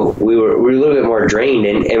 we were a little bit more drained,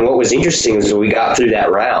 and what was interesting was when we got through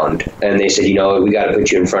that round, and they said, we got to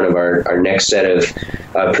put you in front of our next set of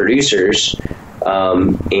producers.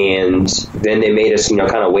 And then they made us,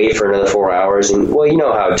 kind of wait for another 4 hours. And well, you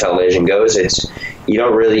know how television goes. You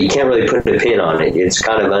can't really put a pin on it. It's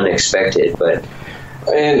kind of unexpected, but.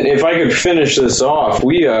 And if I could finish this off,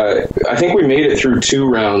 I think we made it through 2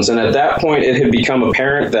 rounds. And at that point, it had become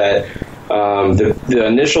apparent that, the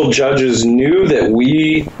initial judges knew that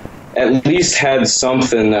we at least had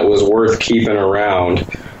something that was worth keeping around.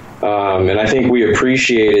 And I think we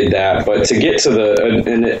appreciated that. But to get to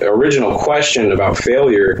the original question about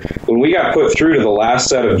failure, when we got put through to the last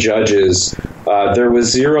set of judges, there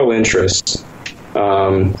was zero interest.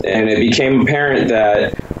 And it became apparent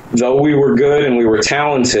that though we were good and we were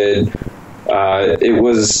talented, they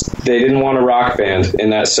didn't want a rock band in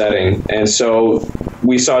that setting. And so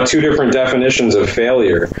we saw 2 different definitions of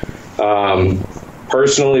failure.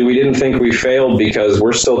 Personally, we didn't think we failed because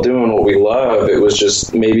we're still doing what we love. It was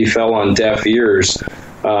just maybe fell on deaf ears.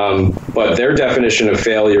 But their definition of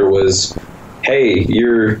failure was, hey,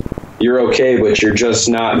 you're okay, but you're just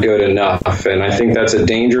not good enough. And I think that's a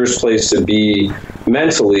dangerous place to be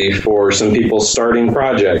mentally for some people starting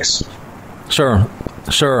projects. Sure.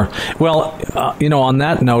 Well, on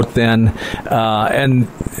that note then, and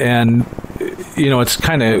it's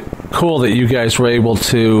kind of cool that you guys were able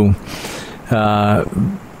to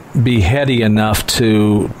be heady enough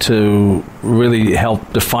to really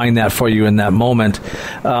help define that for you in that moment.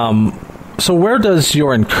 So where does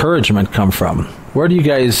your encouragement come from? Where do you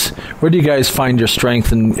guys find your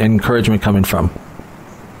strength and encouragement coming from?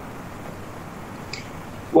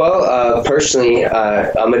 Well, personally,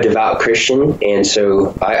 I'm a devout Christian, and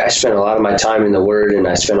so I spend a lot of my time in the Word, and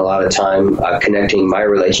I spend a lot of time connecting my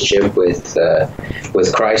relationship with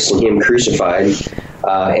Christ and Him crucified.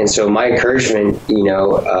 And so my encouragement,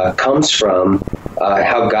 comes from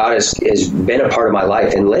how God has been a part of my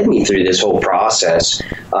life and led me through this whole process.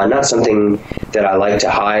 Not something that I like to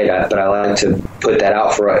hide, but I like to put that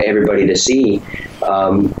out for everybody to see,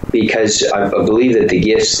 because I believe that the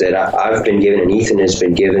gifts that I've been given and Ethan has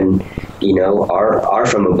been given, are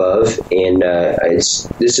from above, and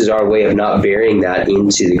this is our way of not burying that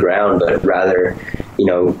into the ground, but rather,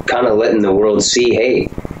 kind of letting the world see, hey,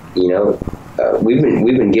 we've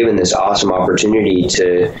been given this awesome opportunity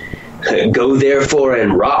to go therefore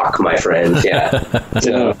and rock, my friend. Yeah.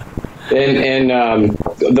 So, and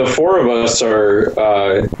the four of us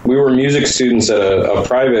we were music students at a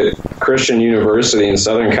private Christian university in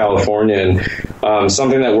Southern California, and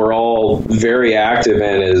something that we're all very active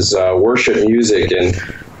in is worship music, and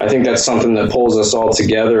I think that's something that pulls us all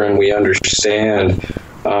together and we understand.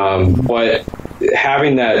 But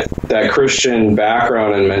having that Christian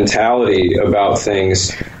background and mentality about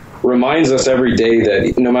things reminds us every day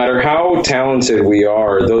that no matter how talented we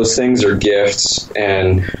are, those things are gifts,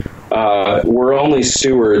 and we're only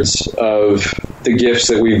stewards of the gifts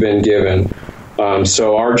that we've been given.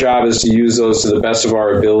 So our job is to use those to the best of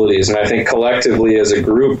our abilities. And I think collectively as a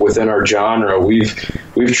group within our genre, we've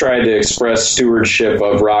tried to express stewardship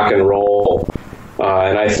of rock and roll.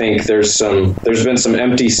 And I think there's been some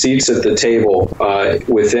empty seats at the table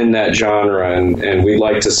within that genre, and we'd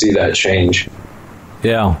like to see that change.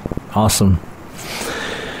 Yeah, awesome.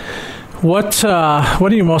 What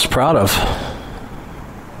are you most proud of?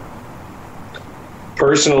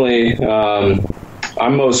 Personally,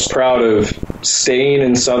 I'm most proud of staying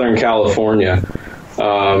in Southern California.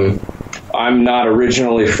 I'm not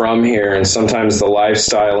originally from here, and sometimes the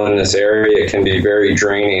lifestyle in this area can be very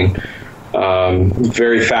draining.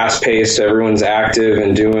 Very fast-paced, everyone's active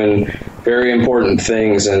and doing very important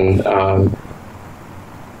things, and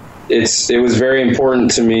it was very important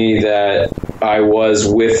to me that I was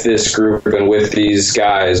with this group and with these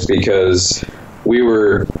guys, because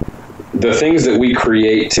the things that we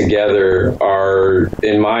create together are,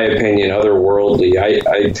 in my opinion, otherworldly.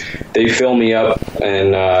 They fill me up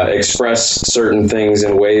and express certain things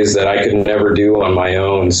in ways that I could never do on my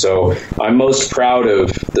own. So I'm most proud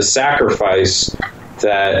of the sacrifice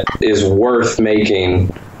that is worth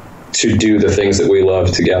making to do the things that we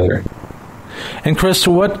love together. And Chris,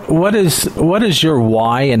 what is your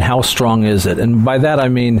why, and how strong is it? And by that I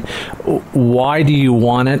mean, why do you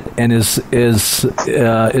want it, and is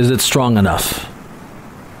it strong enough?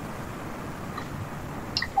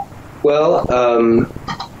 Well,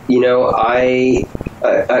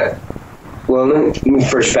 let me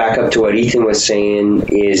first back up to what Ethan was saying.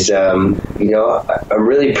 Is I'm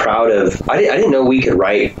really proud of. I didn't know we could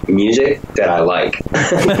write music that I like.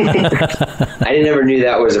 I never knew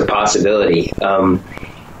that was a possibility.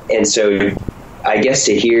 And so, I guess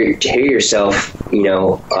to hear yourself,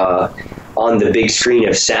 on the big screen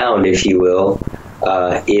of sound, if you will,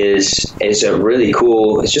 is a really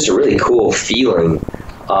cool. It's just a really cool feeling.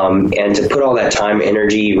 And to put all that time,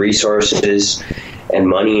 energy, resources, and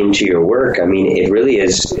money into your work, I mean, it really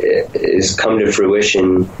is come to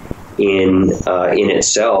fruition in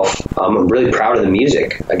itself. I'm really proud of the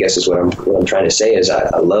music, I guess is what I'm trying to say, is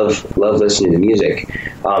I love listening to music.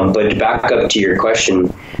 But to back up to your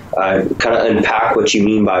question, kind of unpack what you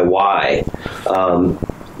mean by why.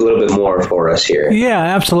 A little bit more for us here. Yeah,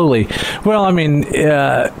 absolutely. Well, I mean,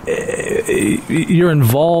 you're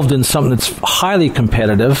involved in something that's highly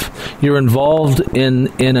competitive. You're involved in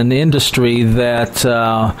an industry that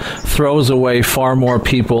throws away far more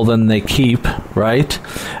people than they keep, right?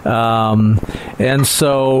 And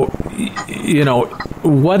so,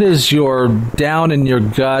 what is your down in your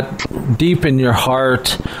gut, deep in your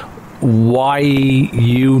heart, why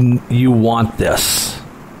you want this?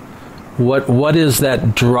 What is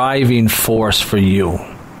that driving force for you?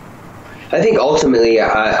 I think ultimately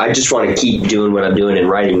I just want to keep doing what I'm doing in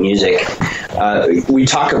writing music. We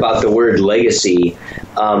talk about the word legacy,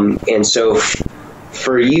 and so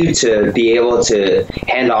for you to be able to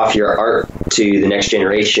hand off your art to the next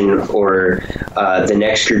generation or the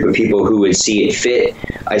next group of people who would see it fit,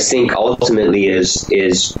 I think ultimately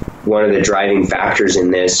is one of the driving factors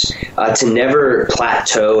in this. To never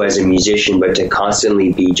plateau as a musician, but to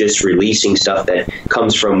constantly be just releasing stuff that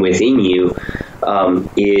comes from within you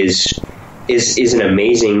is an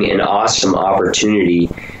amazing and awesome opportunity.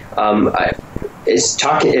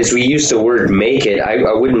 As we use the word "make it,"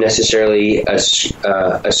 I wouldn't necessarily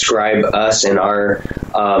ascribe us and our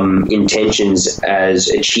intentions as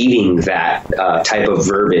achieving that type of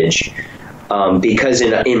verbiage. Because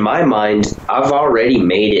in my mind, I've already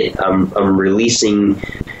made it. I'm releasing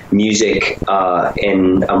music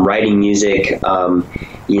and I'm writing music.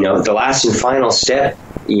 The last and final step,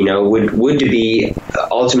 would to be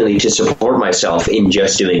ultimately to support myself in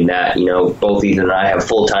just doing that. Both Ethan and I have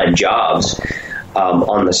full-time jobs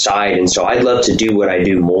on the side, and so I'd love to do what I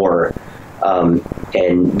do more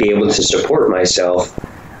and be able to support myself.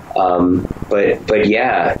 But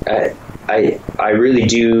yeah, I really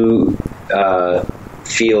do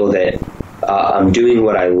feel that I'm doing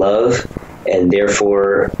what I love, and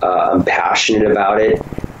therefore I'm passionate about it.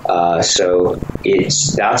 So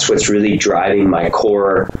that's what's really driving my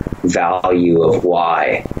core value of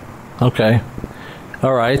why. Okay.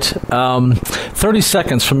 All right. 30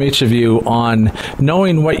 seconds from each of you on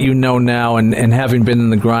knowing what you know now and having been in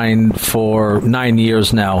the grind for 9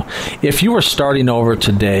 years now. If you were starting over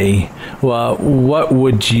today, what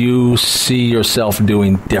would you see yourself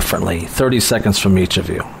doing differently? 30 seconds from each of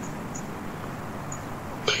you.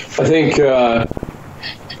 I think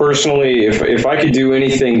personally, if I could do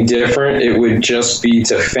anything different, it would just be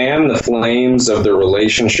to fan the flames of the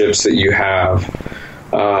relationships that you have,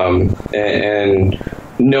 and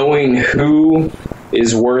knowing who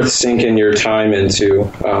is worth sinking your time into,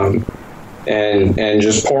 and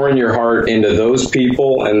just pouring your heart into those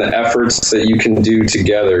people, and the efforts that you can do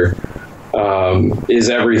together is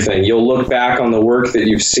everything. You'll look back on the work that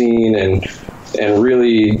you've seen and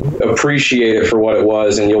really appreciate it for what it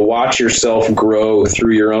was, and you'll watch yourself grow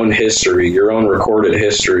through your own history, your own recorded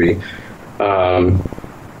history.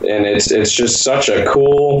 And it's just such a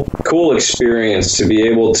cool experience to be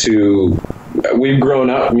able to. We've grown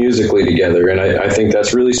up musically together, and I think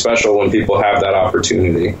that's really special when people have that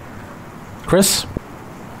opportunity. Chris?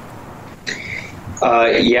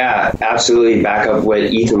 Yeah, absolutely. Back up what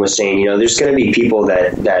Ethan was saying. There's going to be people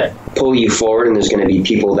that pull you forward, and there's going to be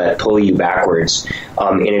people that pull you backwards.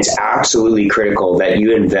 And it's absolutely critical that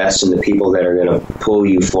you invest in the people that are going to pull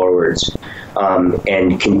you forwards,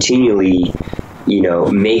 and continually,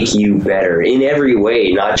 make you better in every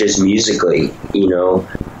way, not just musically,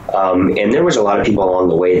 And there was a lot of people along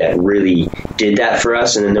the way that really did that for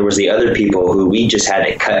us. And then there was the other people who we just had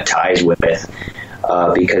to cut ties with.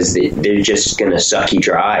 Because they're just going to suck you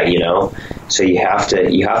dry, So you have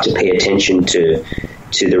to pay attention to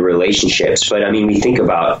the relationships. But I mean, we think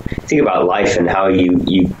about life and how you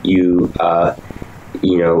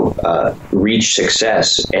reach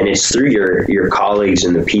success, and it's through your colleagues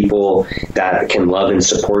and the people that can love and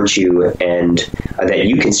support you, and that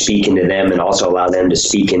you can speak into them and also allow them to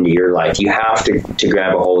speak into your life. You have to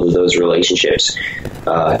grab a hold of those relationships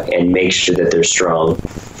and make sure that they're strong.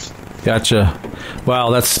 Gotcha.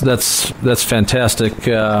 Wow, that's fantastic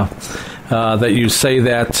that you say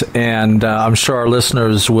that, and I'm sure our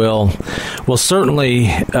listeners will certainly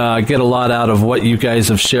get a lot out of what you guys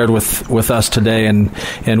have shared with us today,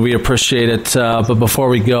 and we appreciate it. But before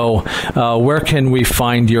we go, where can we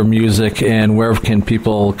find your music, and where can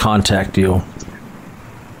people contact you?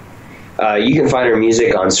 You can find our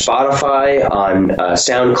music on Spotify, on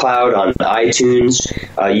SoundCloud, on iTunes.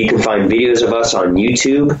 You can find videos of us on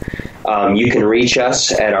YouTube. You can reach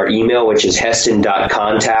us at our email, which is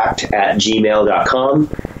hestyn.contact@gmail.com.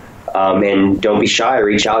 And don't be shy.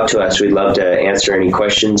 Reach out to us. We'd love to answer any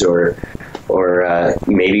questions, or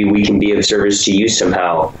maybe we can be of service to you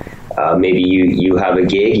somehow. Maybe you have a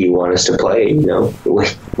gig you want us to play. We'd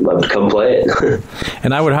love to come play it.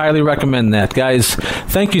 And I would highly recommend that. Guys,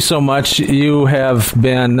 thank you so much. You have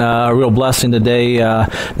been a real blessing today,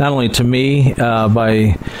 not only to me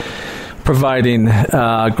by providing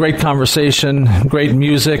great conversation, great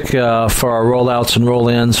music for our rollouts and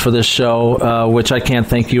roll-ins for this show, which I can't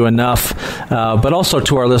thank you enough, but also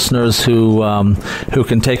to our listeners who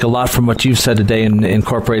can take a lot from what you've said today and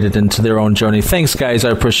incorporate it into their own journey. Thanks, guys. I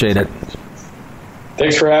appreciate it.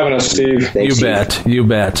 Thanks for having us, Steve. Thanks, You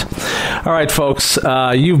bet. All right, folks,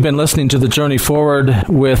 you've been listening to The Journey Forward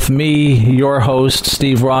with me, your host,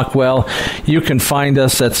 Steve Rockwell. You can find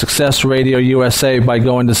us at Success Radio USA by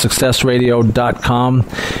going to successradio.com,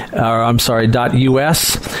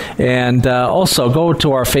 .us, and also go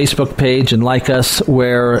to our Facebook page and like us,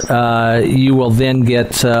 where you will then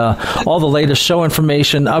get all the latest show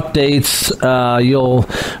information, updates.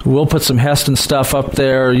 We'll put some Hestyn stuff up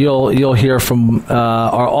there. You'll hear from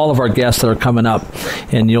all of our guests that are coming up,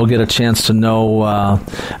 and you'll get a chance to know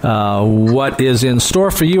what is in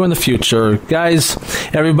store for you in the future. Guys,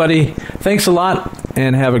 everybody, thanks a lot,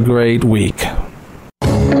 and have a great week.